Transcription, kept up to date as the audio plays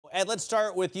Ed, let's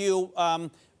start with you.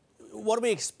 What do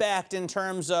we expect in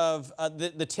terms of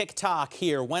the tick-tock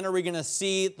here? When are we going to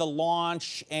see the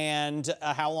launch, and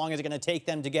how long is it going to take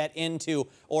them to get into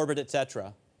orbit, et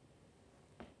cetera?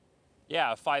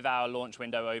 Yeah, a 5-hour launch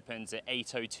window opens at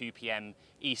 8:02 p.m.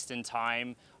 Eastern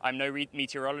Time. I'm no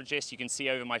meteorologist. You can see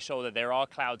over my shoulder there are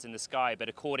clouds in the sky, but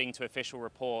according to official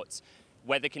reports,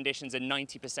 weather conditions are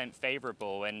 90%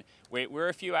 favorable, and we're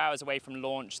a few hours away from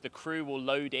launch. The crew will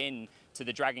load in to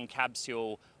the Dragon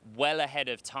capsule well ahead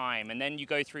of time, and then you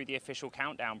go through the official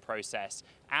countdown process.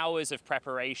 Hours of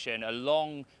preparation, a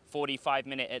long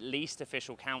 45-minute at least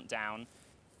official countdown,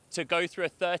 to go through a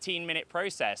 13-minute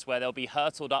process where they'll be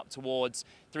hurtled up towards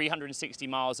 360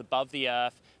 miles above the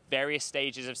Earth, various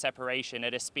stages of separation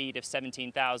at a speed of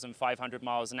 17,500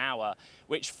 miles an hour,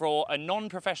 which for a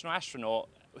non-professional astronaut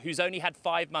who's only had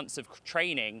 5 months of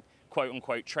training,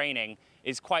 quote-unquote training,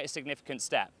 is quite a significant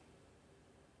step.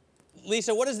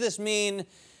 Lisa, what does this mean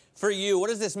for you? What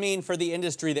does this mean for the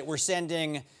industry that we're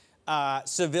sending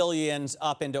civilians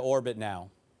up into orbit now?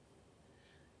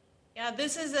 Yeah,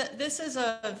 this is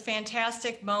a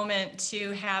fantastic moment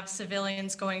to have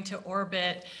civilians going to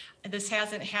orbit. This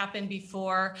hasn't happened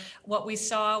before. What we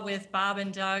saw with Bob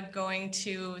and Doug going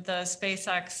to the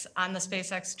SpaceX, on the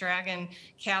SpaceX Dragon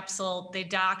capsule, they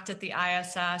docked at the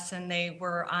ISS and they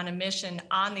were on a mission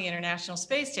on the International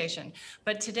Space Station.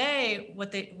 But today,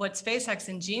 what SpaceX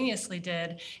ingeniously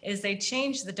did is they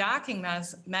changed the docking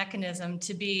mechanism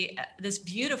to be this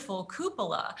beautiful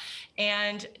cupola.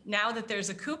 And now that there's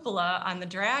a cupola on the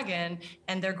Dragon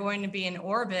and they're going to be in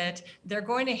orbit, they're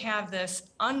going to have this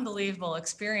unbelievable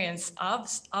experience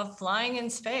of flying in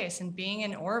space and being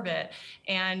in orbit,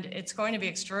 and it's going to be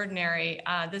extraordinary.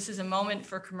 This is a moment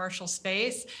for commercial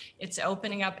space. It's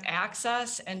opening up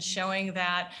access and showing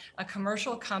that a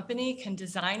commercial company can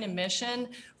design a mission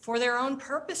for their own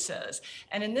purposes.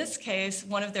 And in this case,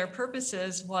 one of their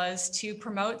purposes was to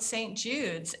promote St.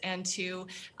 Jude's and to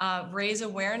raise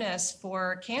awareness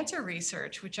for cancer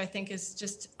research, which I think is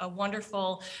just a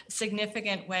wonderful,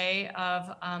 significant way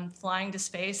of flying to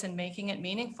space and making it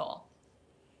meaningful.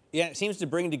 Yeah, it seems to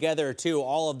bring together, too,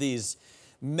 all of these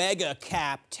mega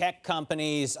cap tech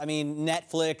companies. I mean,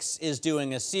 Netflix is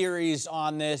doing a series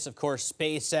on this. Of course,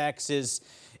 SpaceX is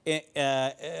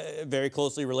very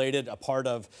closely related, a part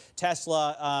of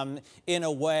Tesla in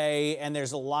a way, and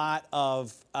there's a lot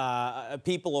of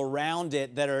people around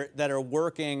it that are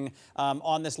working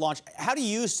on this launch. How do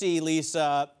you see,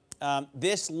 Lisa,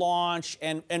 this launch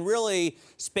and really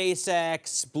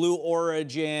SpaceX, Blue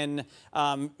Origin,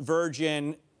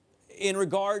 Virgin, in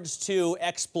regards to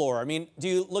Xplore? I mean, do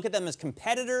you look at them as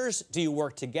competitors? Do you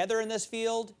work together in this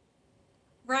field?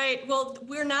 Right. Well,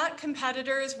 we're not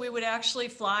competitors. We would actually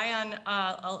fly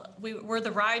on, we're the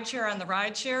rideshare on the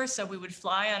rideshare, so we would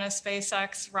fly on a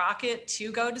SpaceX rocket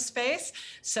to go to space.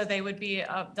 So they would be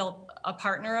a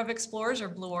partner of Xplore's or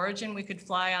Blue Origin. We could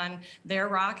fly on their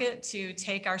rocket to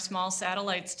take our small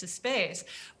satellites to space.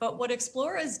 But what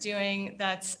Xplore is doing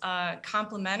that's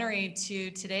complementary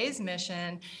to today's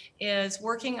mission is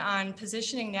working on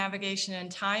positioning, navigation,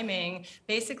 and timing,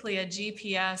 basically a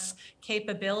GPS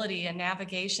capability and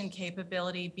navigation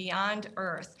capability beyond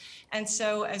Earth. And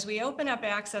so as we open up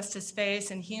access to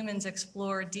space and humans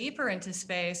explore deeper into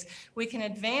space, we can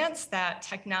advance that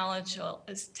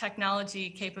technology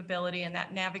capability and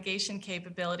that navigation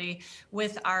capability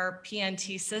with our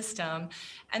PNT system.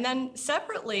 And then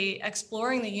separately,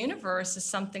 exploring the universe is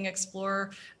something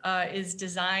Xplore is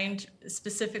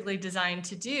specifically designed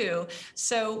to do.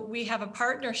 So we have a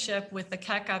partnership with the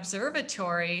Keck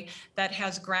Observatory that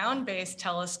has ground-based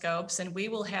telescopes, and we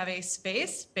will have a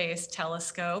space-based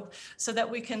telescope so that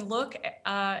we can look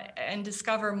and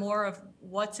discover more of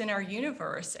what's in our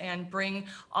universe and bring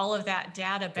all of that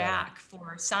data back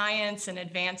for science and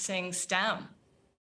advancing STEM.